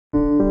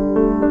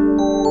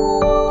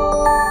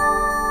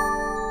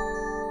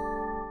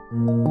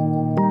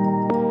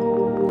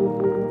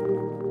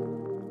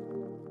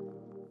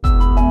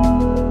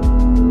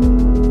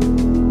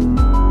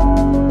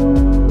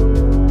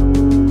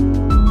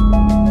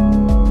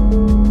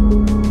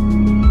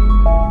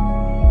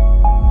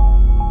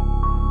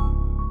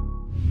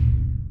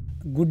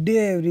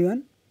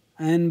everyone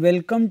and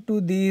welcome to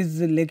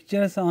these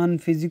lectures on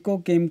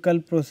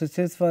physico-chemical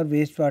processes for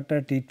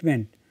wastewater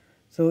treatment.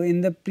 So, in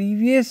the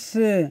previous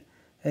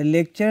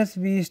lectures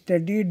we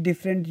studied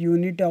different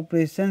unit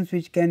operations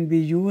which can be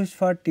used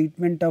for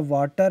treatment of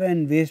water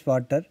and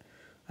wastewater,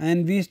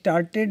 and we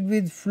started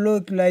with flow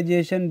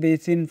equalization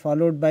basin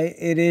followed by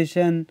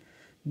aeration,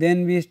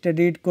 then we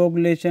studied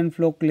coagulation,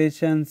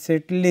 flocculation,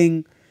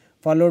 settling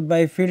followed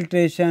by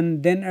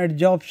filtration, then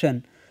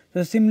adsorption.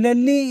 So,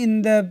 similarly,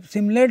 in the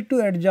similar to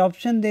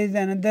adsorption there is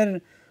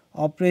another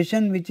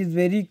operation which is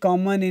very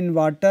common in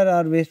water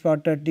or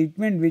wastewater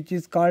treatment, which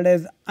is called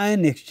as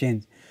ion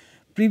exchange.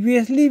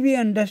 Previously we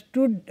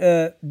understood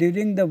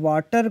during the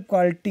water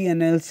quality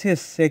analysis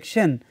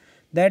section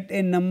that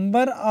a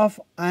number of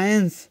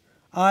ions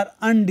are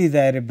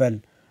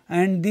undesirable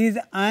and these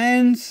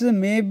ions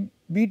may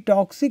be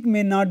toxic,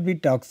 may not be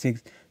toxic.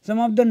 Some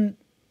of the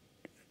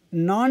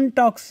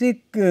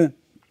non-toxic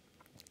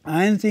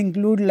ions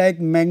include like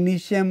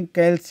magnesium,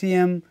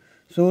 calcium,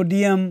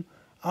 sodium,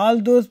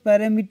 all those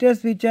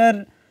parameters which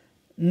are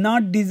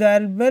not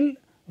desirable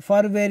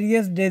for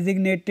various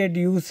designated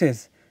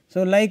uses.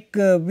 So, like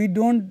we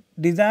do not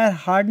desire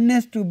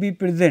hardness to be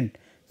present.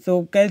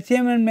 So,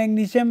 calcium and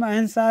magnesium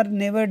ions are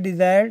never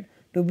desired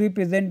to be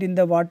present in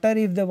the water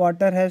if the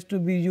water has to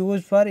be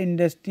used for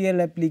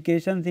industrial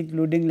applications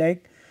including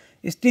like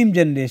steam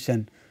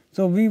generation.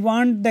 So, we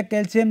want the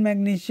calcium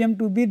magnesium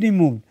to be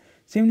removed.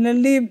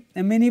 Similarly,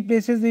 many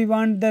places we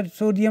want the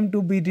sodium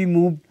to be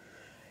removed.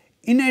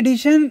 In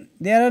addition,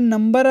 there are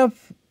number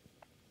of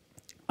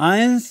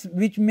ions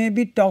which may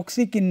be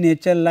toxic in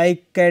nature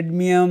like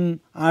cadmium,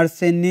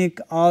 arsenic,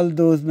 all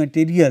those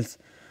materials.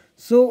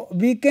 So,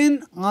 we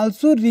can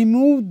also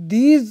remove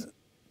these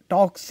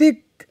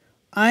toxic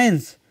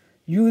ions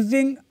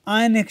using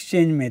ion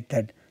exchange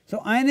method.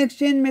 So, ion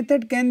exchange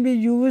method can be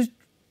used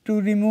to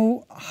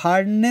remove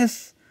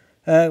hardness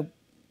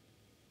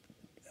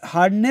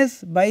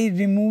by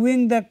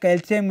removing the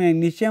calcium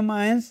magnesium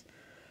ions.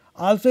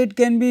 Also it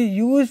can be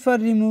used for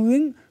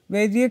removing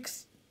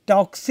various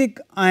toxic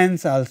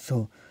ions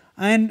also,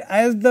 and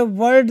as the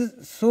word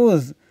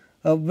shows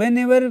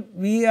whenever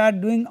we are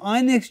doing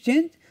ion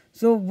exchange.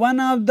 So, one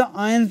of the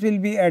ions will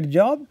be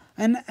adsorbed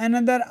and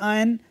another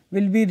ion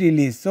will be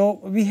released. So,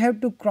 we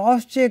have to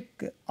cross check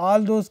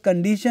all those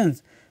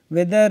conditions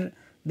whether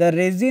the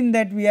resin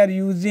that we are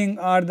using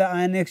or the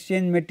ion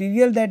exchange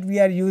material that we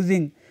are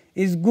using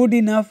is good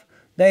enough,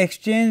 the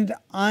exchanged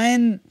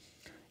ion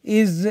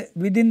is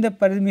within the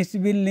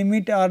permissible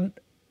limit or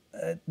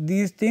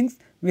these things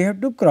we have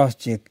to cross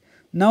check.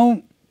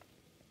 Now,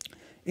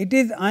 it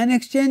is ion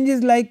exchange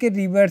is like a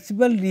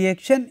reversible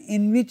reaction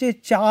in which a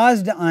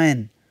charged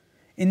ion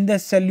in the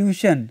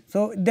solution.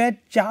 So,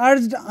 that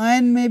charged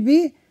ion may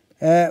be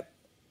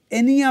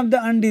any of the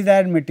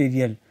undesired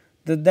material.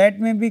 So, that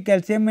may be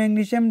calcium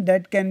magnesium,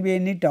 that can be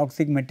any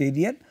toxic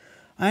material,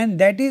 and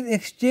that is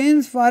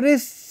exchanged for a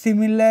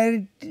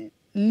similarly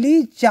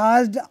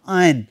charged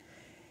ion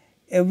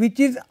which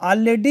is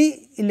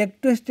already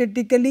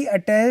electrostatically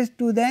attached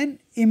to the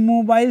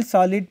immobile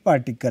solid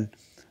particle.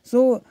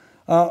 So,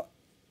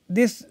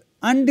 this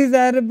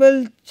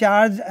undesirable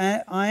charged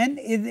ion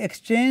is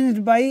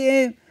exchanged by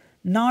a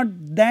not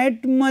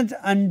that much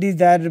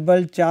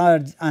undesirable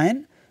charged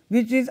ion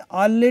which is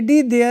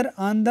already there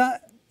on the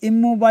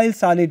immobile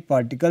solid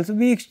particle. So,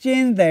 we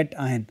exchange that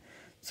ion.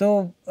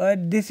 So,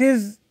 this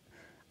is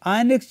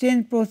ion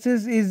exchange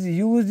process is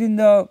used in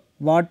the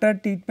water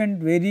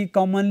treatment very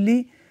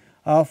commonly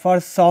for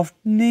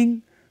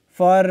softening,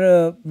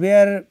 for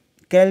where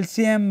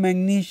calcium,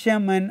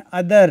 magnesium and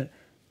other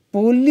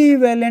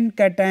polyvalent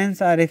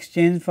cations are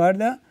exchanged for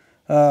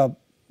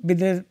the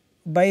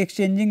by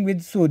exchanging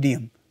with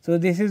sodium. So,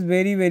 this is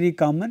very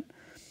common.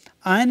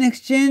 Ion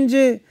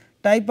exchange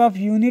type of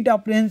unit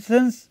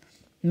operations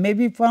may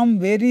be from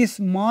very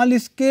small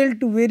scale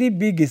to very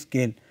big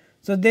scale.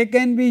 So, they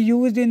can be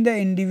used in the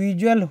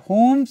individual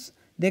homes,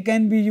 they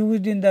can be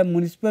used in the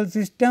municipal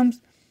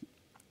systems,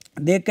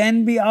 they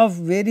can be of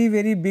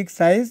very big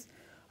size,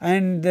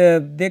 and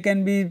they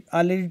can be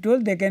already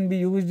told they can be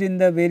used in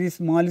the very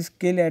small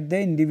scale at the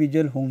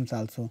individual homes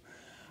also.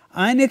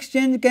 Ion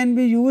exchange can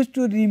be used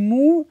to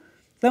remove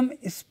some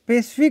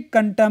specific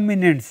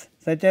contaminants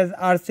such as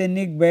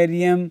arsenic,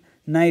 barium,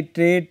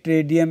 nitrate,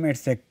 radium,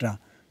 etc.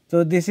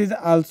 So, this is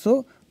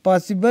also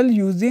possible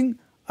using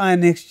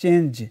ion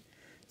exchange.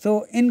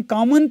 So, in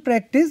common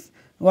practice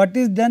what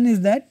is done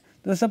is that,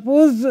 so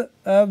suppose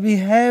we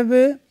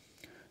have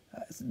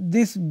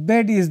this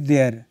bed is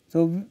there.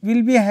 So, we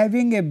will be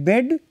having a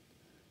bed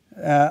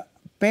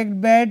packed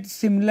bed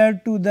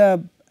similar to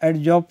the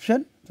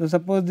adsorption. So,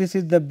 suppose this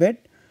is the bed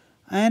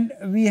and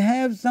we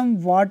have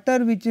some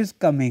water which is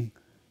coming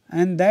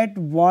and that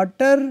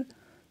water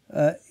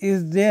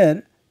is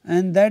there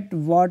and that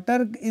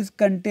water is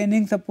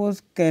containing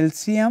suppose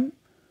calcium,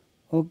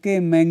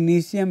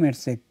 magnesium,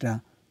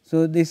 etc.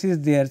 So, this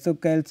is there. So,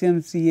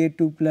 calcium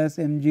Ca2 plus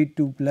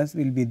Mg2 plus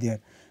will be there.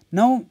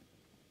 Now,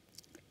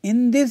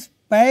 in this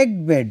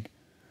packed bed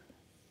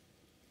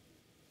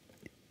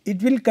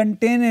it will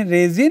contain a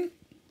resin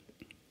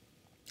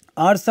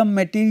or some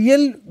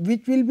material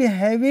which will be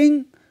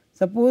having,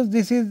 suppose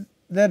this is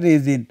the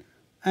resin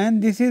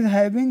and this is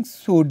having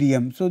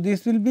sodium. So,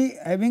 this will be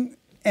having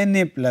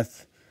Na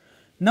plus.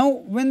 Now,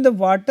 when the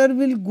water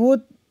will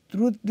go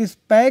through this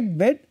packed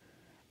bed,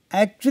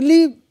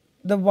 actually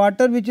the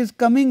water which is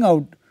coming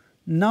out,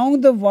 now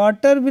the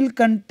water will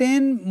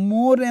contain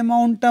more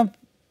amount of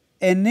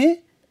Na,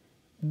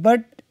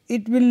 but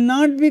it will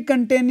not be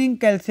containing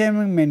calcium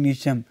and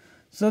magnesium.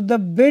 So, the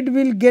bed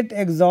will get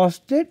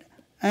exhausted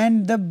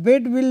and the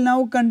bed will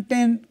now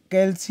contain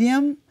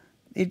calcium,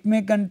 it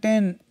may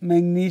contain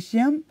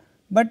magnesium,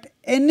 but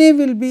Na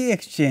will be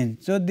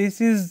exchanged. So,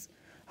 this is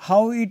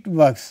how it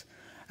works,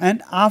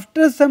 and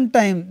after some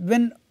time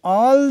when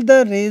all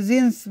the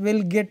resins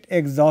will get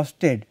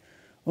exhausted.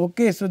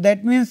 Okay, so,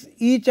 that means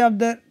each of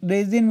the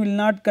resin will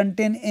not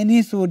contain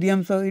any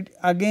sodium. So, it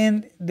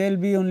again there will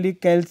be only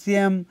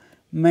calcium,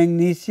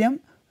 magnesium,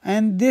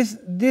 and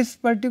this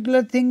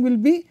particular thing will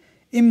be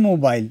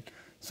immobile.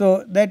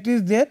 So, that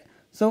is there.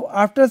 So,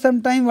 after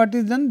some time what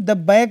is done? The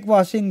back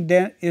washing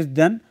is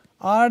done,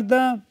 or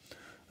the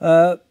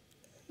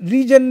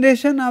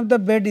regeneration of the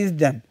bed is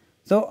done.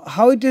 So,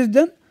 how it is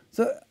done?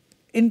 So,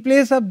 in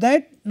place of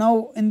that,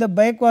 now in the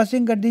back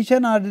washing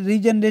condition or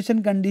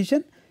regeneration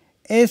condition,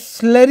 a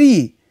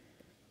slurry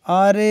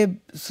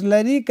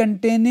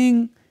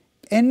containing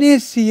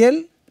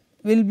NaCl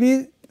will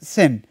be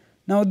sent.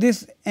 Now,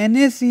 this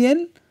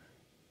NaCl,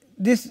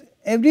 this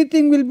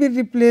everything will be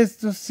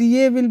replaced. So,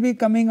 Ca will be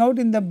coming out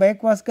in the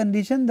backwash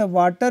condition, the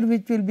water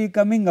which will be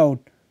coming out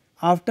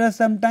after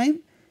some time,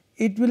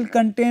 it will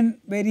contain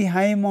very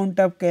high amount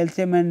of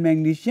calcium and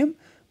magnesium,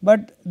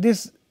 but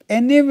this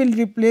Na will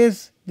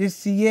replace this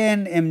Ca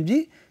and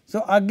Mg.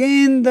 So,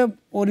 again the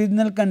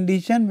original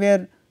condition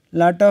where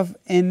lot of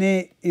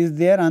Na is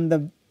there on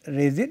the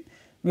resin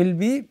will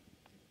be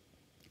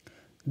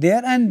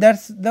there, and that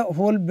is the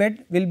whole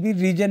bed will be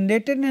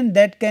regenerated and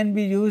that can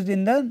be used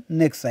in the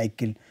next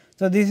cycle.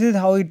 So, this is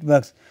how it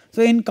works.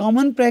 So, in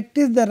common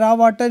practice the raw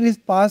water is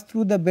passed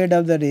through the bed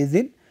of the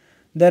resin.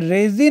 The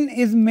resin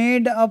is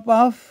made up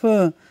of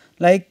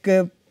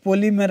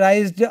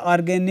polymerized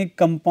organic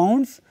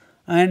compounds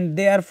and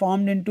they are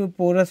formed into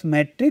porous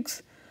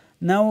matrix.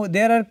 Now,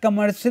 there are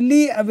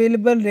commercially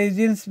available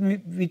resins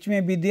which may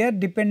be there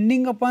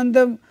depending upon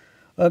the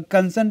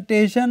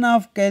concentration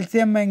of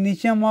calcium,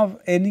 magnesium of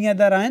any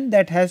other ion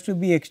that has to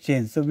be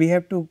exchanged. So, we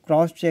have to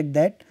cross check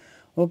that.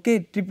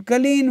 Okay.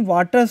 Typically, in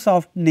water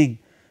softening,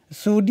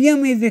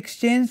 sodium is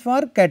exchanged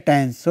for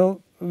cations.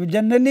 So,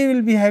 generally we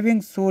will be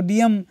having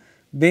sodium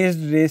based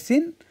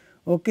resin.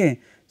 Okay.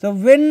 So,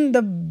 when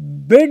the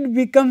bed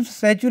becomes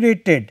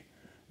saturated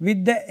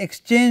with the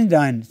exchanged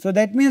ion, so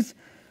that means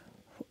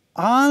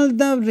all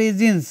the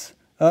resins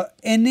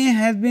Na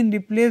has been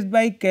replaced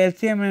by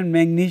calcium and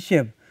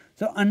magnesium.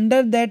 So,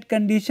 under that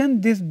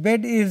condition this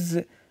bed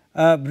is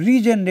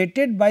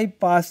regenerated by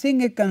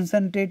passing a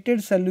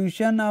concentrated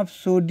solution of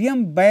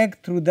sodium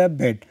back through the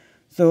bed.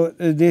 So,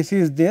 this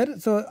is there.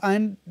 So,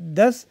 and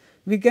thus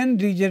we can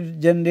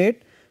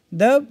regenerate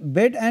the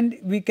bed and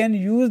we can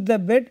use the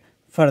bed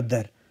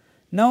further.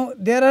 Now,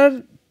 there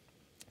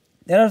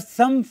are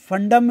some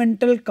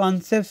fundamental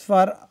concepts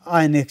for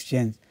ion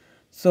exchange.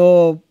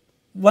 So,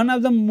 one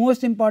of the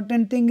most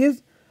important thing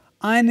is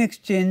ion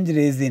exchange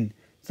resin.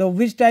 So,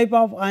 which type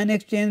of ion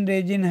exchange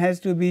resin has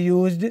to be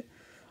used,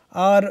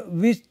 or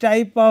which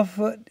type of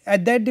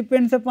that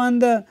depends upon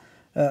the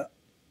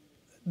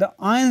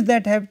ions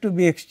that have to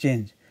be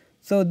exchanged.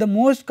 So, the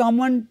most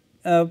common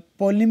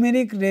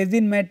polymeric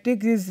resin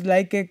matrix is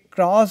like a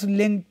cross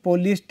linked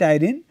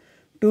polystyrene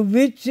to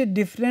which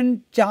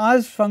different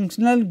charged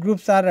functional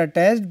groups are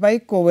attached by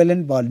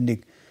covalent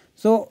bonding.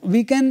 So,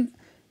 we can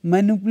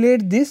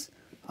manipulate this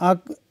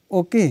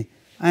okay,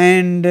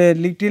 and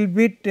little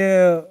bit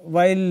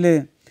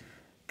while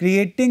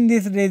creating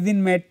this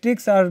resin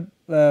matrix or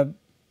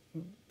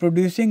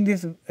producing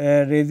this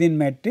resin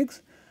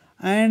matrix,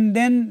 and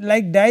then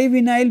like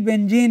divinyl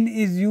benzene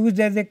is used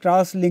as a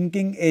cross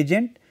linking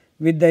agent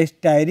with the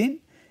styrene.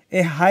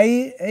 A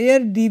higher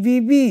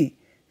DVB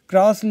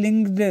cross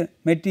linked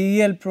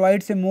material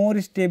provides a more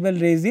stable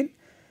resin,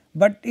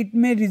 but it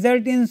may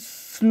result in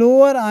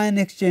slower ion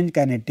exchange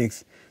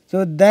kinetics.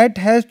 So, that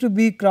has to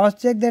be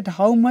cross checked, that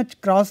how much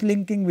cross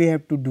linking we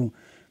have to do,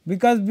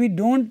 because we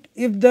do not,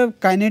 if the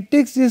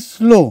kinetics is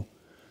slow.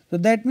 So,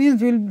 that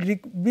means we will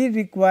be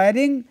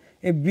requiring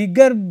a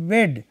bigger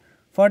bed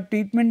for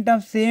treatment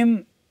of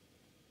same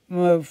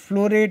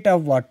flow rate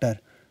of water.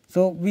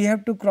 So, we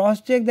have to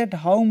cross check that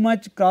how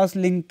much cross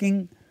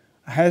linking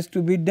has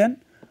to be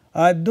done,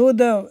 though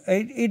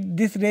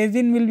this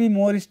resin will be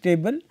more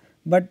stable,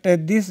 but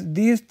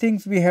these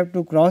things we have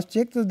to cross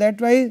check. So, that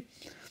why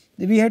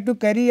we have to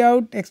carry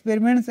out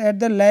experiments at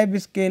the lab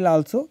scale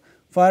also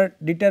for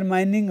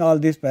determining all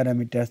these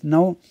parameters.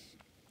 Now,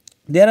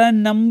 there are a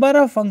number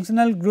of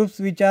functional groups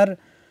which are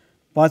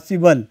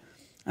possible,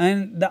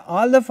 and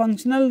all the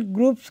functional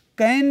groups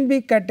can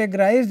be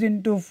categorized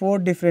into 4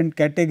 different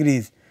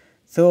categories.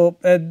 So,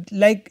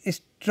 like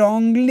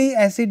strongly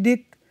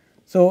acidic.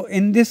 So,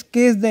 in this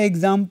case the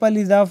example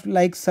is of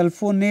like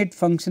sulfonate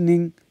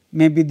functioning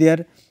may be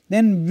there,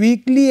 then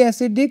weakly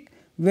acidic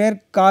where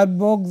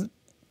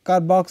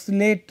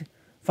carboxylate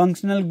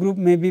functional group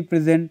may be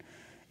present,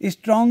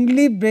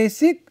 strongly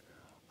basic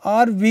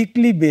or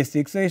weakly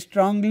basic. So,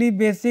 strongly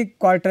basic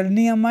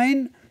quaternary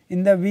amine,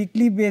 in the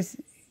weakly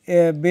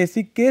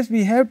basic case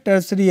we have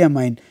tertiary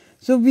amine.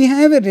 So, we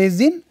have a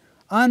resin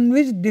on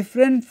which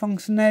different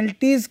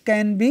functionalities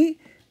can be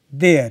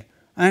there,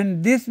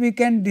 and this we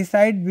can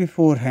decide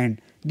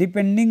beforehand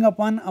depending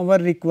upon our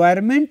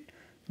requirement,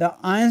 the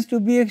ions to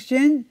be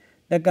exchanged,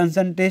 the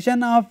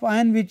concentration of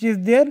ion which is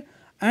there,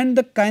 and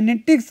the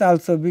kinetics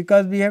also,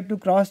 because we have to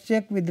cross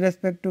check with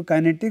respect to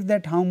kinetics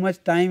that how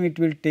much time it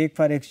will take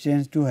for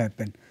exchange to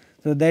happen.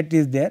 So, that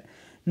is there.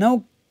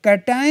 Now,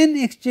 cation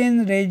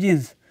exchange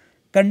reagents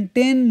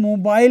contain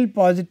mobile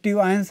positive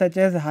ions such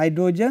as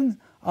hydrogen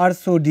or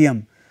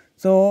sodium.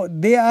 So,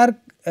 they are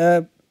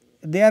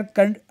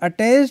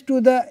attached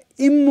to the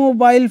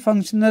immobile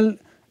functional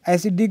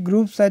acidic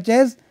groups such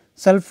as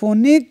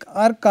sulfonic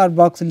or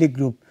carboxylic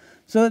group.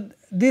 So,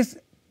 this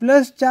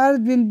plus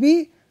charge will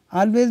be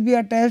always be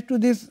attached to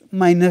this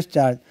minus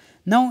charge.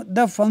 Now,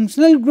 the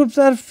functional groups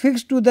are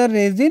fixed to the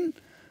resin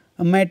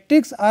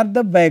matrix or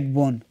the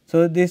backbone.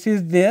 So, this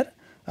is there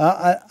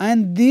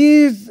and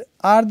these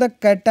are the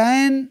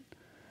cation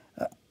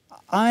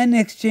ion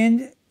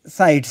exchange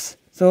sites.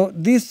 So,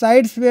 these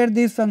sites where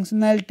these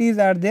functionalities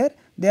are there,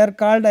 they are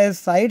called as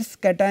sites,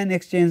 cation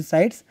exchange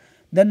sites.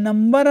 The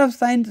number of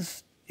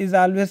sites is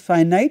always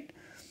finite,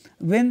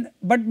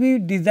 but we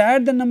desire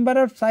the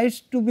number of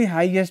sites to be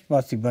highest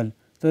possible.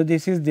 So,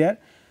 this is there.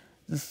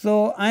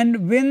 So,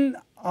 and when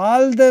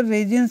all the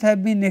reagents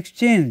have been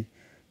exchanged,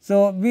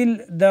 so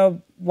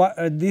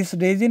this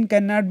reagent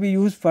cannot be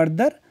used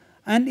further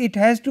and it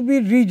has to be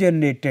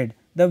regenerated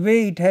the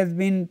way it has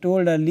been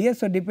told earlier.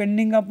 So,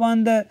 depending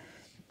upon the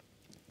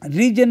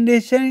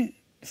regeneration,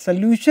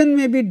 solution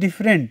may be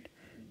different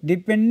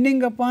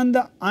depending upon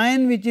the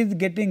ion which is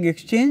getting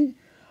exchanged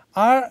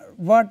or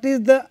what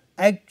is the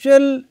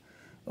actual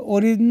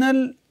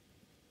original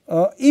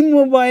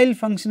immobile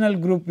functional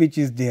group which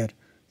is there.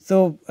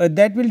 So,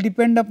 that will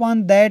depend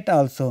upon that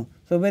also.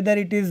 So, whether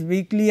it is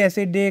weakly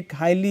acidic,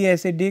 highly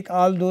acidic,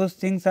 all those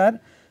things are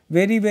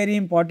very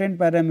important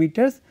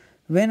parameters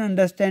when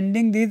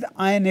understanding these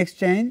ion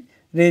exchange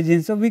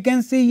reagents. So, we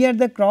can see here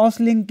the cross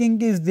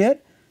linking is there.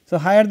 So,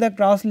 higher the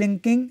cross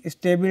linking,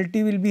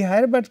 stability will be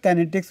higher, but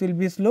kinetics will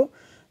be slow.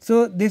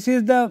 So, this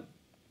is the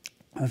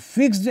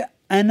fixed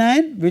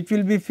anion which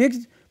will be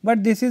fixed,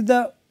 but this is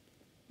the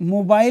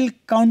mobile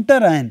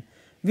counter ion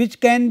which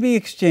can be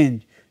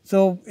exchanged.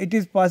 So, it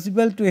is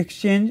possible to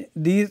exchange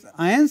these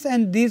ions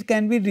and these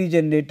can be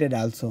regenerated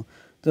also.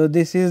 So,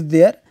 this is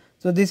there.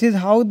 So, this is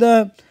how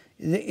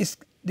this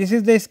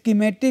is the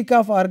schematic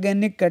of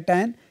organic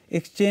cation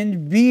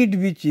exchange bead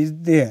which is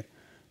there.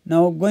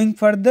 Now, going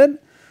further,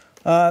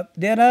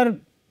 there are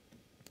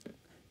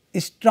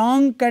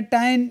strong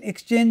cation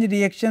exchange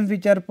reactions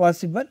which are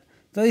possible.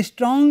 So,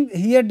 strong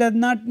here does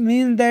not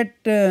mean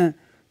that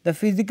the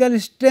physical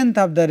strength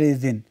of the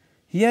resin,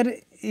 here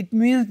it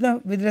means the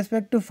with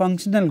respect to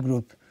functional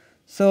group.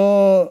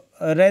 So,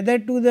 rather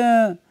to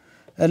the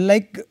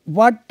like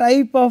what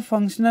type of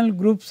functional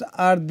groups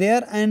are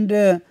there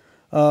and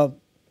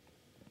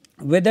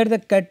whether the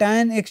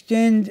cation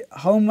exchange,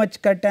 how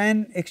much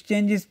cation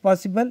exchange is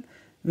possible,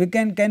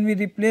 can we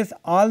replace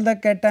all the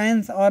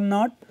cations or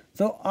not.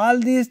 So, all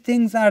these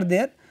things are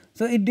there.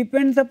 So, it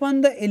depends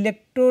upon the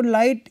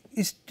electrolyte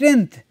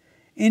strength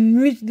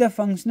in which the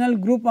functional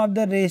group of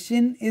the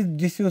resin is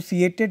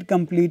dissociated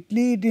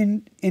completely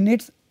in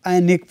its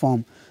ionic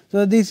form.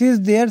 So, this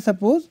is there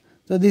suppose.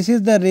 So, this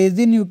is the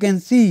resin you can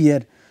see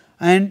here,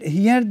 and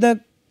here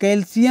the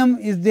calcium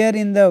is there,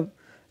 in the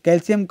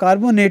calcium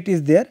carbonate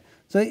is there.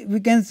 So, we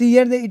can see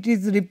here that it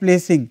is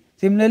replacing.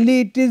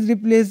 Similarly, it is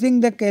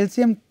replacing the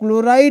calcium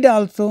chloride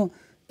also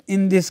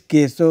in this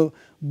case. So,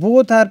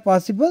 both are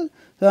possible.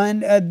 So,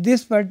 and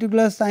this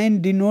particular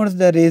sign denotes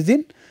the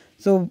resin.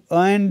 So,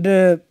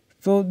 and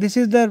so this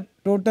is the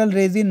total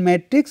resin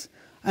matrix,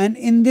 and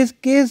in this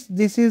case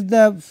this is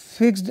the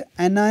fixed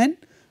anion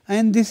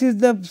and this is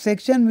the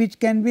section which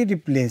can be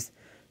replaced.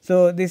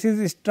 So, this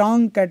is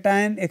strong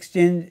cation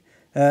exchange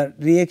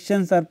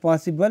reactions are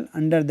possible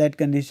under that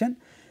condition.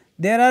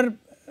 There are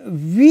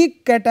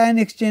weak cation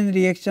exchange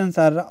reactions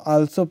are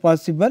also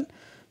possible.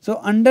 So,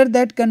 under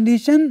that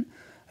condition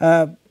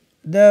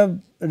the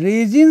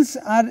resins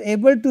are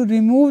able to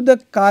remove the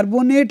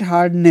carbonate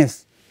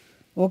hardness.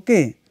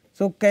 Okay.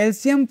 So,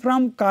 calcium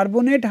from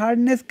carbonate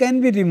hardness can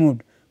be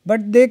removed,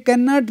 but they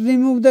cannot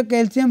remove the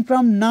calcium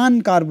from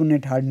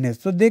non-carbonate hardness.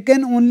 So, they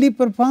can only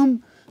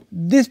perform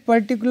this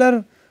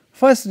particular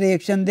first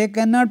reaction, they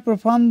cannot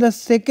perform the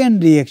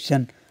second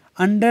reaction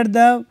under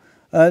the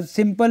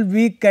simple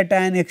weak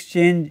cation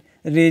exchange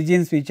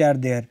reagents which are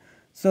there.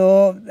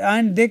 So,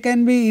 and they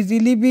can be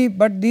easily be,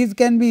 but these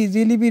can be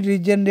easily be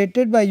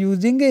regenerated by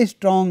using a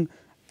strong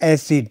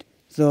acid.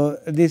 So,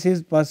 this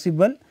is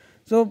possible.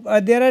 So,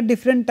 there are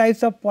different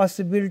types of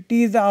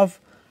possibilities of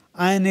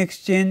ion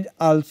exchange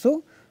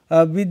also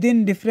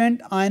within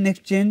different ion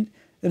exchange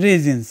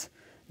regions.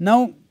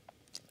 Now,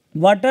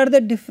 what are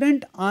the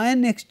different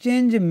ion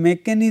exchange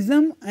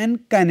mechanism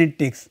and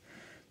kinetics?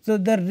 So,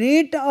 the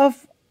rate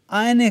of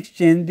ion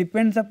exchange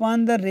depends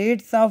upon the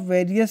rates of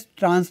various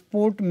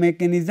transport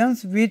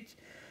mechanisms which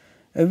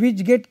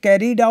get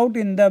carried out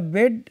in the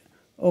bed,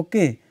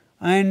 okay,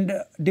 and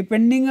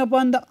depending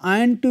upon the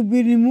ion to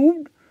be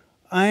removed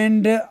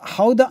and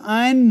how the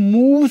ion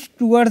moves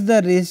towards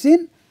the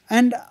resin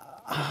and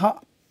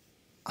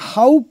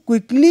how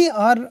quickly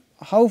or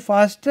how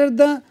faster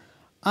the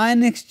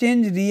ion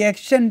exchange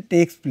reaction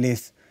takes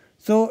place.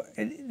 So,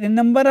 a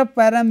number of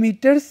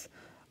parameters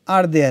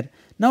are there.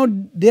 Now,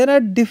 there are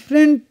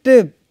different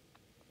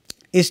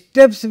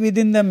steps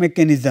within the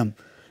mechanism.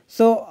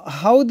 So,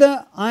 how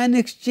the ion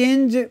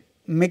exchange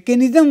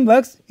mechanism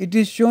works, it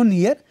is shown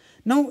here.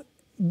 Now,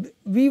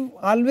 we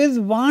always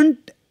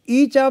want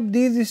each of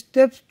these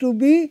steps to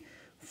be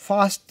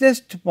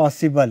fastest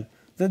possible.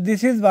 So,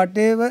 this is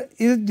whatever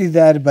is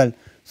desirable.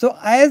 So,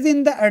 as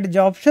in the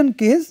adsorption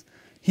case,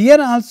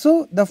 here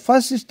also the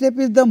first step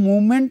is the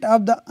movement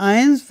of the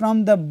ions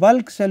from the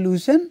bulk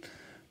solution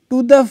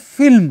to the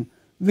film,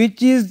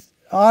 which is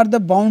or the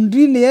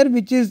boundary layer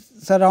which is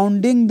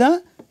surrounding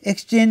the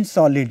exchange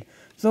solid.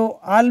 So,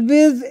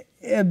 always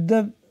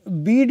the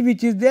bead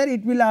which is there,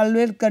 it will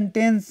always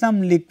contain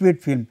some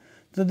liquid film.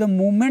 So, the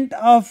movement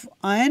of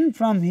ion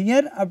from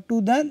here up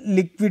to the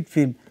liquid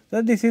film.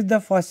 So, this is the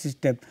first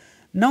step.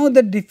 Now,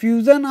 the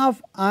diffusion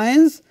of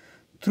ions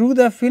through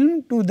the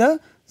film to the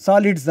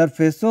solid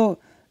surface. So,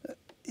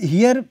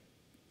 here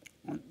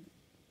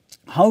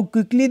how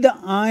quickly the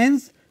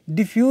ions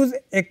diffuse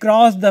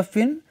across the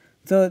film.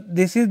 So,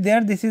 this is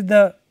there, this is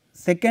the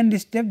second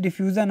step,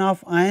 diffusion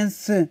of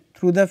ions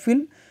through the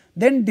film.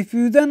 Then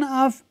diffusion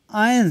of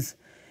ions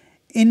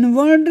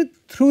inward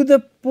through the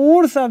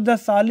pores of the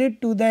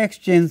solid to the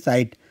exchange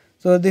site.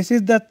 So, this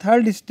is the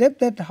third step,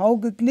 that how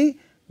quickly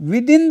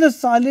within the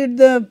solid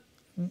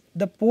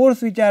the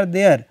pores which are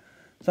there.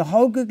 So,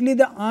 how quickly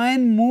the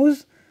ion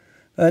moves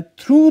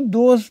through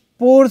those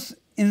pores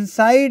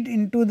inside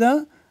into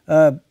the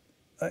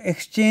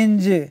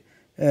exchange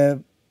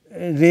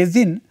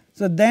resin.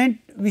 So, that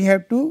we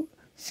have to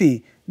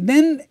see.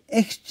 Then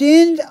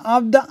exchange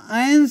of the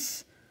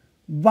ions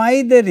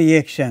by the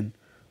reaction.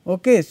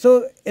 Okay.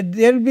 So,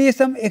 there will be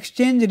some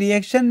exchange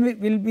reaction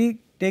will be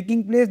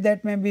taking place,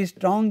 that may be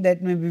strong,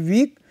 that may be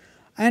weak,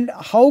 and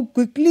how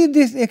quickly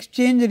this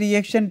exchange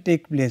reaction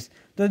take place.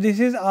 So, this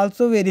is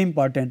also very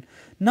important.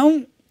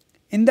 Now,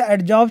 in the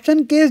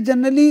adsorption case,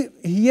 generally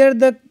here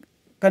the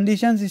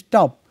conditions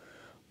stop,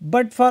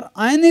 but for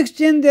ion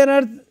exchange there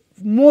are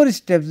more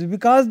steps,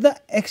 because the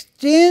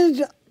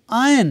exchanged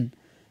ion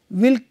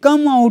will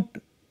come out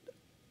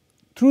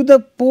through the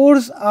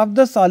pores of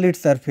the solid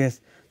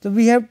surface. So,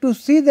 we have to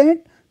see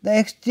that the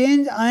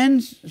exchange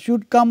ions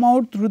should come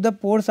out through the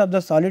pores of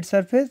the solid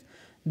surface,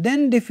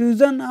 then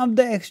diffusion of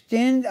the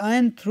exchange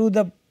ion through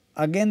the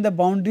again the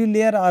boundary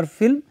layer or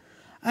film,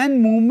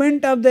 and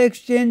movement of the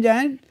exchange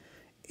ion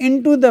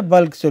into the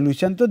bulk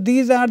solution. So,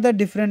 these are the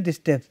different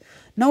steps.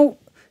 Now,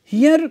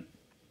 here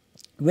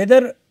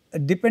whether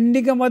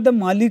depending upon the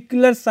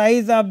molecular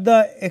size of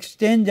the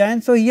exchange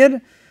ion. So,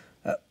 here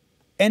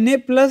Na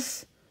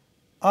plus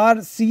or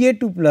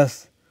Ca2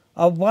 plus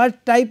of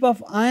what type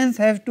of ions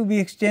have to be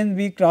exchanged,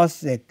 we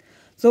cross check.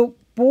 So,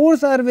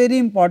 pores are very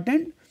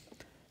important.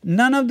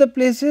 None of the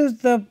places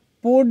the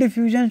pore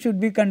diffusion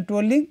should be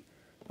controlling.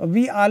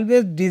 We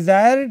always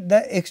desire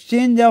the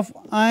exchange of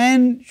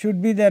ion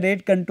should be the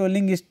rate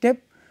controlling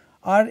step,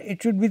 or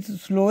it should be the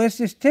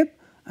slowest step,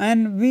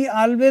 and we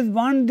always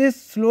want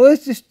this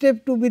slowest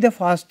step to be the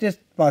fastest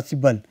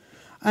possible.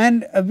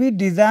 And we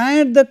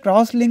desire the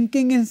cross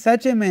linking in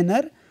such a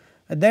manner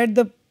that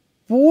the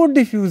pore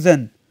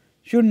diffusion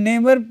should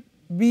never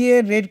be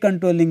a rate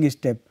controlling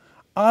step.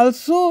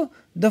 Also,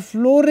 the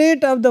flow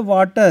rate of the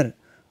water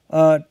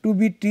to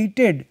be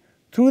treated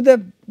through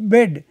the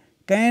bed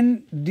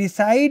can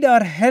decide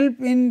or help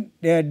in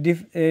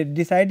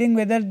deciding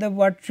whether the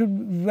what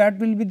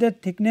will be the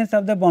thickness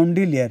of the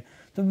boundary layer.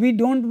 So, we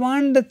do not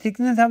want the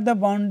thickness of the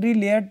boundary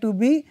layer to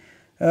be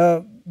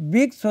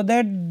big, so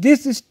that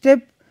this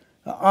step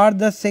or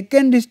the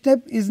second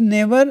step is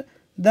never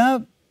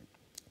the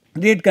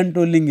rate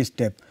controlling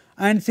step.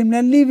 And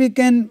similarly, we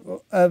can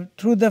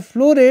through the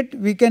flow rate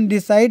we can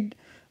decide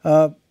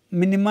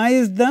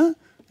minimize the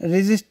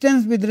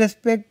resistance with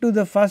respect to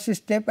the first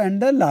step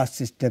and the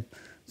last step.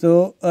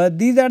 So,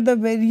 these are the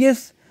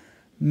various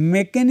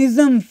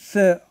mechanisms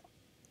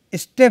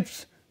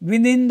steps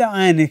within the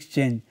ion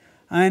exchange,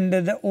 and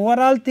the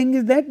overall thing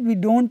is that we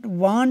do not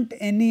want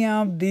any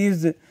of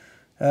these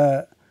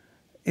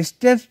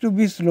steps to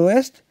be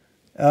slowest.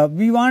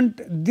 We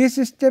want this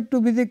step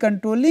to be the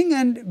controlling,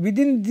 and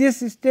within this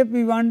step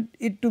we want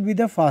it to be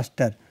the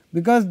faster,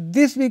 because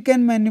this we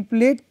can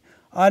manipulate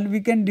or we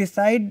can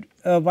decide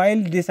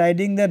while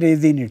deciding the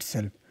resin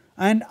itself,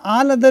 and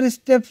all other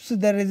steps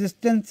the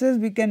resistances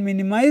we can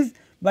minimize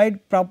by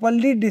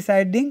properly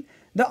deciding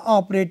the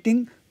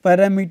operating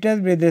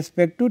parameters with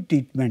respect to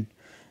treatment.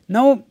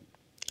 Now,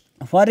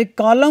 for a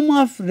column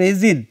of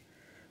resin,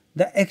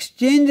 the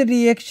exchange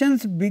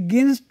reactions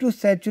begins to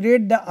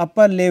saturate the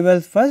upper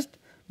levels first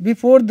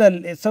before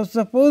the. So,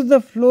 suppose the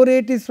flow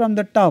rate is from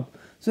the top.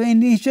 So,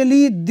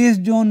 initially this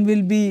zone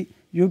will be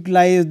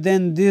utilized,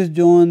 then this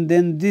zone,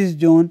 then this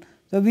zone.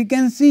 So, we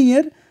can see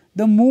here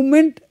the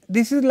movement,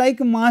 this is like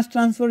a mass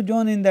transfer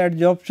zone in the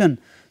adsorption.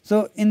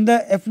 So, in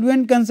the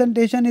effluent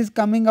concentration is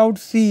coming out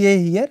Ca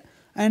here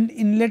and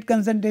inlet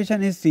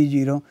concentration is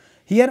C0.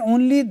 Here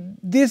only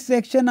this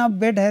section of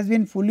bed has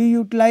been fully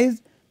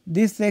utilized,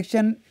 this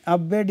section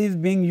of bed is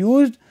being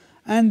used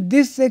and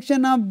this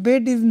section of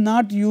bed is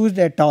not used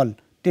at all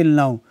till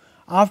now.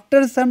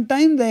 After some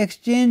time the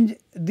exchange,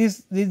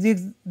 this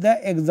is the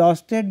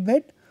exhausted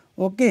bed,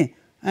 okay,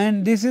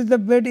 and this is the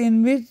bed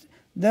in which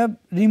the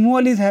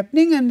removal is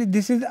happening and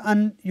this is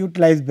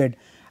unutilized bed.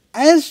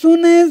 As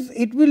soon as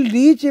it will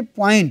reach a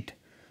point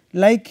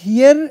like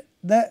here,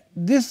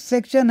 this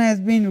section has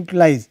been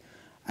utilized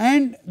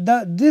and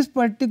this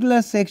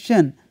particular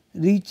section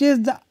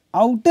reaches the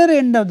outer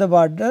end of the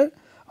water,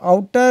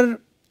 outer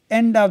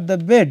end of the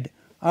bed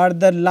or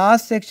the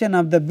last section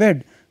of the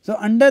bed. So,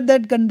 under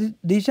that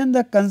condition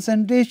the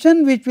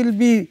concentration which will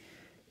be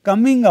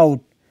coming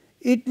out,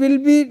 it will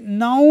be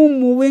now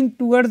moving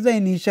towards the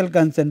initial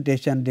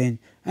concentration range,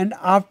 and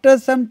after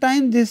some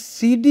time this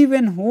CD,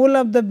 when whole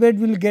of the bed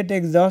will get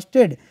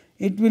exhausted,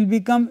 it will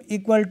become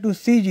equal to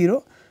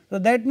C0. So,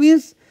 that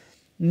means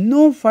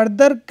no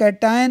further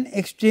cation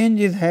exchange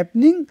is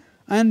happening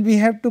and we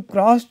have to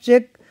cross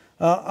check,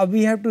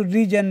 we have to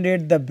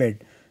regenerate the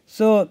bed.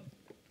 So,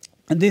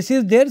 this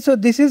is there. So,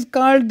 this is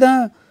called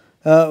the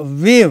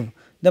wave.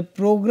 The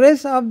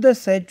progress of the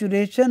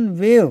saturation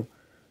wave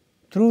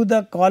through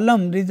the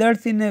column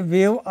results in a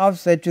wave of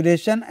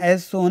saturation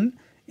as shown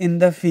in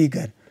the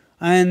figure,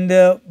 and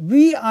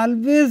we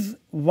always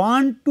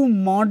want to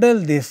model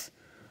this.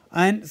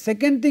 And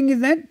second thing is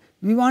that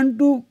we want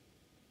to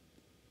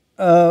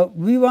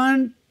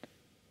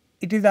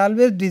it is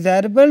always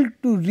desirable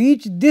to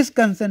reach this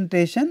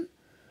concentration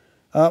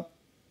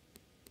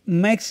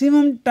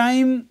maximum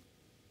time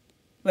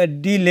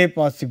delay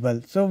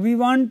possible. So, we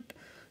want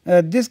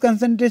this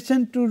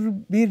concentration to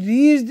be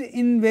reached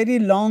in very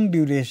long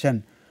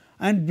duration,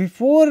 and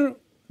before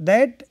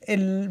that a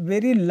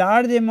very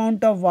large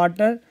amount of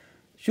water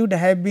should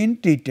have been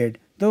treated.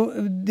 So,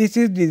 this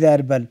is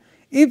desirable.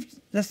 If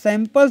the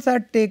samples are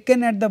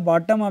taken at the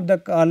bottom of the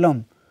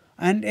column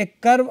and a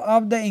curve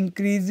of the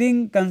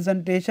increasing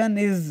concentration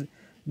is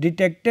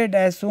detected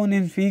as shown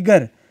in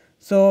figure.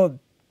 So,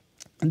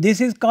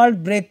 this is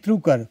called breakthrough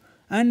curve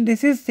and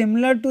this is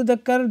similar to the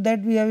curve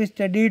that we have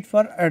studied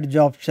for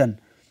adsorption.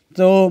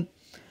 So,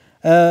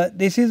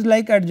 this is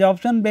like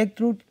adsorption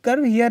breakthrough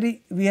curve, here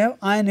we have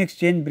ion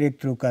exchange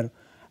breakthrough curve.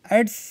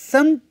 At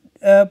some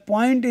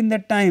point in the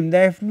time the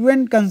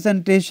effluent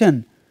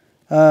concentration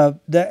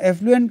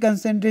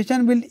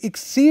will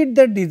exceed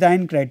the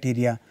design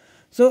criteria.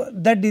 So,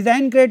 the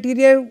design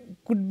criteria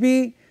could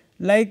be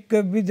like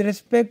with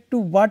respect to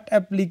what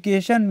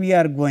application we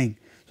are going.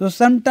 So,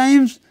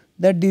 sometimes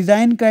the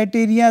design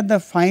criteria, the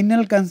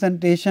final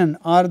concentration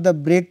or the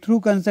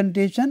breakthrough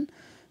concentration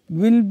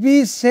will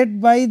be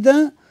set by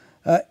the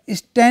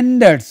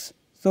standards.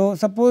 So,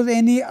 suppose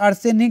any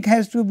arsenic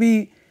has to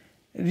be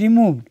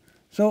removed.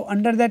 So,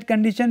 under that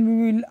condition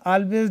we will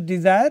always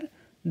desire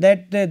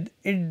that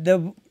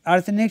the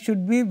arsenic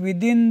should be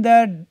within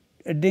the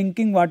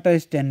drinking water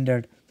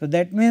standard. So,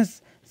 that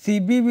means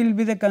Cb will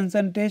be the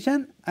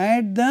concentration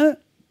at the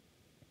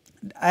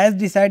as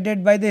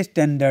decided by the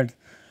standards.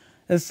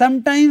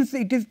 Sometimes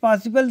it is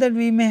possible that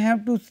we may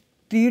have to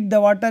treat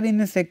the water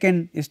in a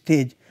second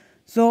stage.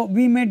 So,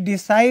 we may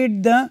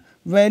decide the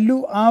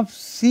value of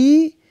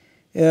C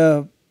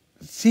by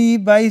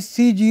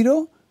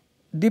C0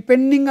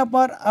 depending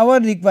upon our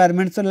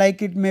requirement. So,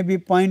 like it may be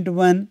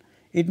 0.1,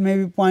 it may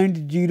be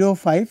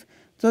 0.05.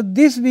 So,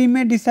 this we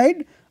may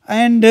decide,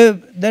 and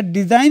the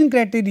design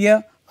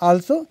criteria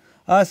also,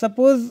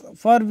 suppose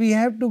for we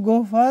have to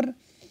go for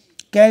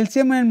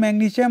calcium and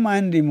magnesium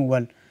ion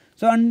removal.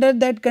 So, under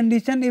that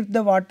condition if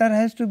the water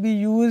has to be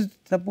used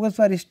suppose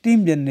for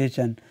steam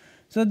generation.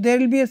 So, there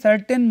will be a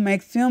certain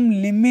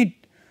maximum limit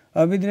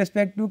with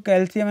respect to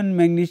calcium and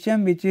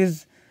magnesium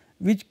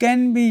which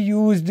can be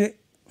used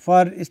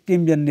for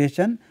steam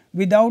generation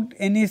without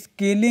any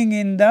scaling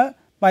in the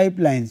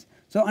pipelines.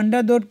 So,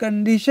 under those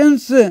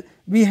conditions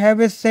we have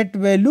a set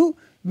value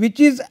which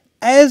is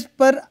as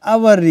per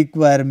our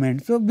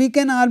requirement. So, we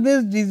can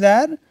always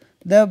desire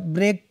the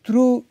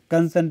breakthrough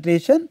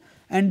concentration,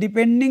 and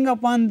depending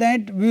upon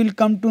that we will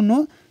come to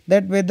know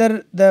that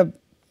whether the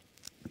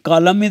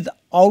column is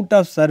out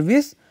of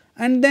service,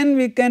 and then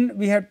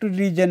we have to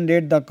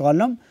regenerate the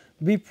column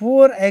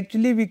before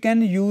actually we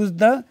can use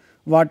the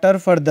water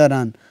further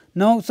on.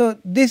 Now, so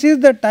this is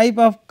the type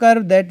of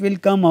curve that will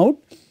come out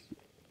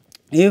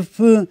if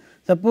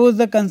suppose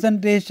the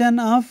concentration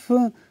of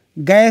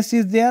gas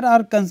is there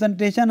or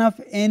concentration of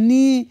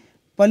any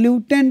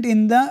pollutant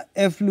in the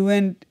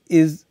effluent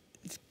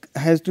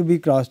has to be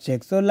cross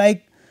checked. So,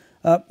 like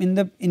in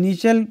the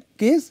initial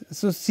case.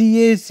 So,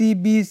 Ca,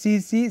 Cb,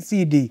 Cc,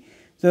 Cd.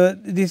 So,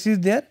 this is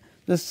there.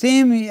 So,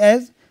 same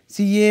as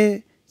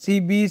Ca,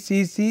 Cb,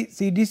 Cc,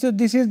 Cd. So,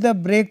 this is the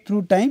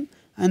breakthrough time,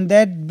 and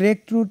that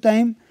breakthrough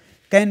time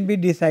can be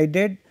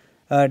decided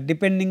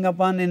depending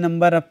upon a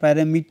number of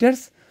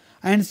parameters.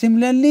 And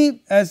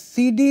similarly,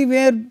 Cd,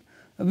 where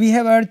we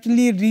have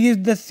actually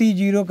reached the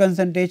C0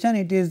 concentration,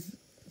 it is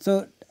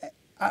so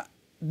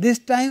this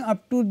time,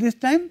 up to this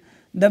time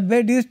the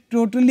bed is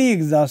totally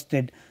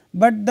exhausted,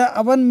 but the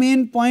our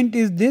main point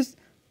is this,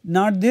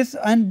 not this,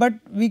 and but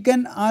we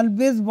can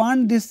always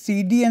want this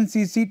Cd and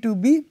Cc to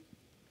be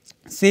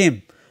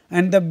same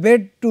and the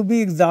bed to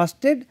be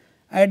exhausted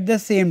at the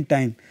same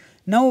time.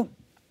 Now,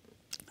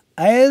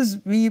 as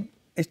we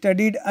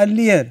studied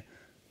earlier,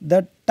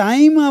 the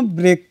time of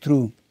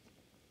breakthrough,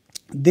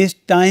 this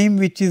time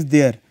which is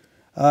there,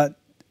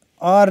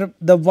 or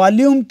the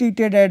volume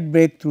treated at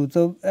breakthrough.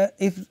 So,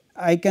 if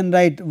I can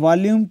write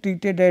volume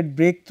treated at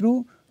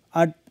breakthrough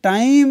or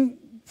time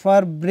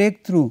for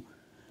breakthrough,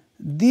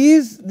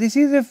 this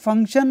is a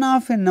function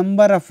of a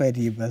number of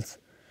variables.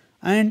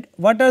 And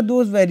what are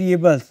those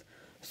variables?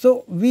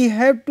 So, we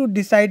have to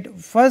decide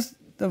first,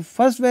 the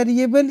first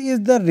variable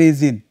is the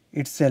resin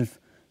itself,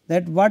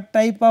 that what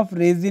type of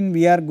resin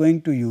we are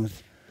going to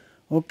use.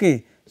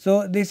 Okay.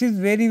 So, this is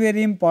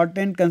very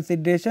important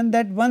consideration,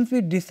 that once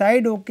we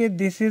decide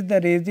this is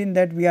the resin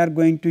that we are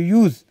going to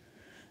use,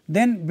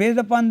 then based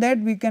upon that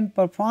we can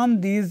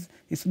perform these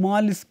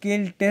small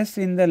scale tests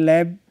in the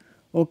lab,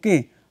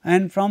 okay,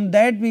 and from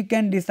that we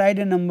can decide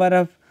a number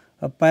of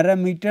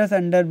parameters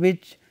under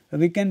which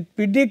we can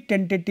predict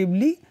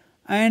tentatively,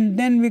 and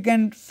then we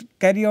can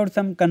carry out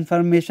some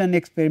confirmation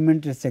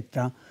experiment,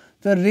 etc.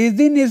 So,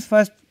 resin is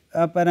first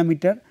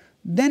parameter,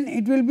 then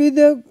it will be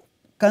the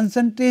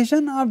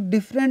concentration of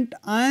different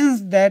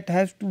ions that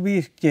has to be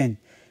exchanged.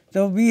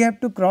 So, we have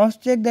to cross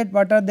check that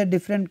what are the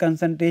different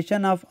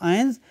concentration of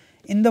ions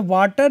in the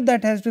water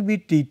that has to be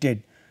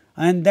treated,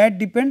 and that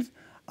depends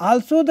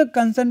also the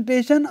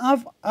concentration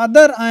of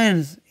other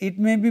ions. It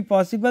may be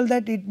possible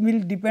that it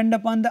will depend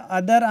upon the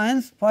other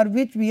ions for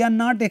which we are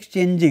not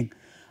exchanging,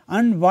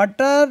 and what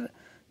are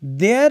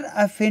their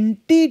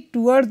affinity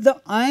towards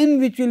the ion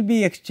which will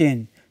be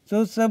exchanged.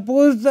 So,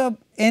 suppose the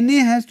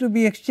Na has to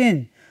be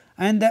exchanged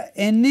and the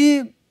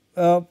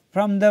Na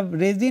from the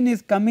resin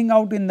is coming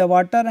out in the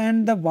water,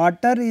 and the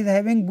water is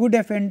having good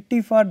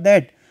affinity for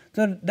that.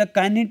 So, the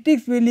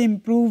kinetics will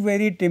improve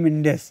very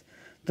tremendous.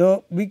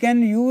 So, we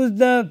can use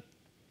the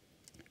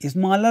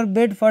smaller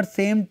bed for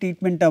same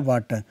treatment of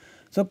water.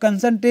 So,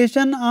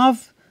 concentration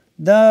of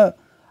the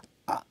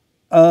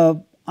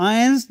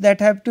ions that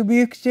have to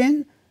be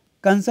exchanged,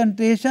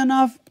 concentration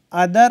of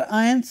other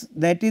ions,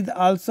 that is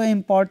also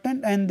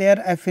important, and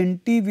their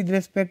affinity with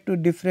respect to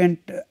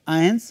different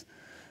ions.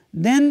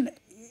 Then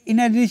in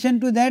addition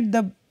to that,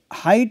 the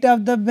height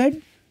of the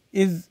bed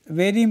is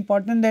very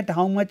important, that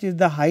how much is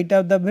the height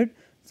of the bed.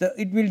 So,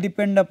 it will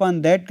depend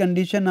upon that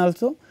condition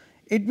also.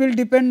 It will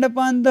depend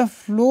upon the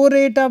flow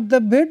rate of the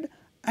bed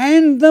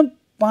and the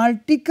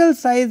particle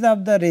size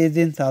of the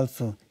resins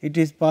also. It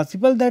is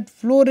possible that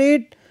flow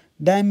rate,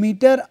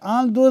 diameter,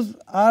 all those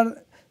are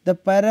the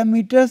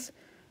parameters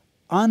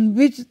on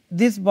which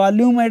this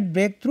volume at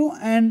breakthrough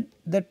and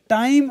the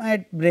time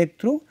at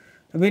breakthrough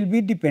will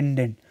be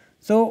dependent.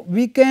 So,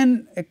 we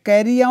can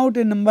carry out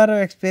a number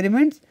of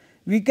experiments.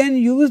 We can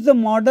use the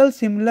model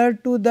similar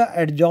to the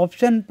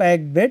adsorption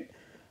packed bed,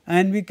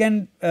 and we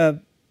can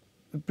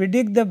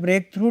predict the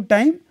breakthrough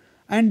time,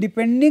 and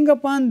depending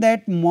upon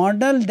that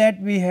model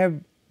that we have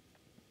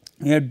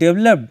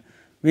developed,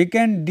 we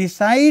can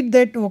decide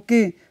that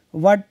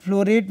what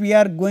flow rate we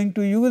are going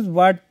to use,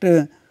 what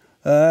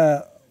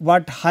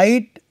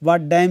height,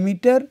 what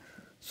diameter,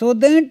 so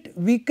that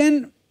we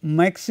can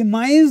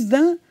maximize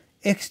the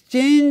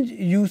exchange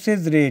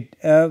usage rate,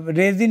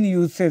 resin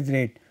usage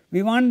rate.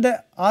 We want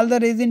all the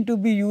resin to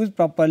be used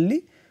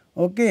properly,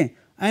 okay,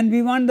 and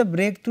we want the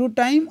breakthrough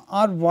time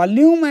or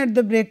volume at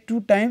the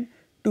breakthrough time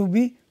to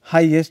be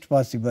highest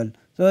possible.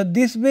 So,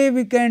 this way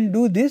we can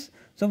do this.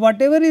 So,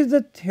 whatever is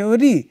the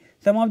theory,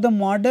 some of the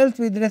models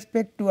with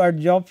respect to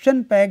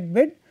adsorption packed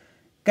bed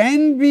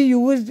can be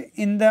used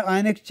in the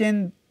ion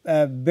exchange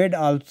bed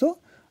also,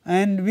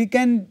 and we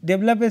can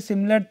develop a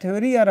similar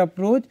theory or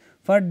approach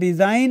for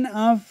design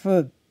of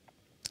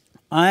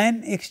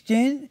ion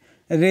exchange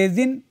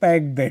resin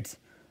packed beds.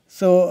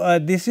 So,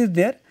 this is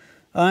there,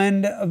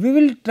 and we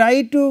will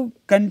try to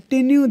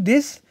continue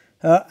this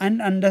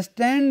and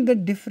understand the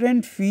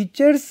different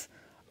features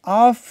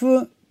of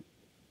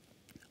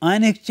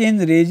ion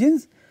exchange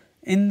resins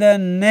in the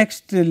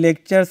next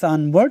lectures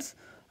onwards,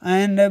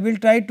 and we will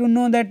try to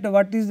know that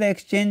what is the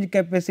exchange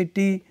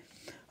capacity,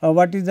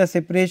 what is the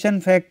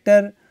separation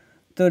factor,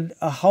 so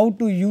how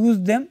to use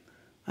them,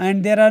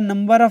 and there are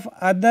number of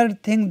other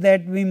things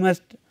that we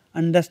must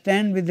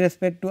understand with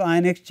respect to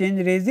ion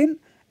exchange resin,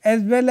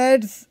 as well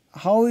as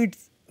how it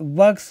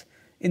works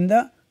in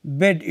the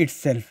bed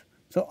itself.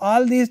 So,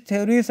 all these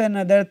theories and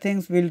other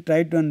things we will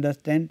try to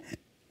understand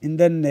in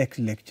the next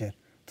lecture.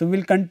 So, we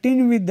will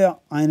continue with the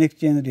ion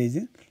exchange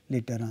reagent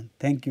later on.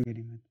 Thank you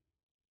very much.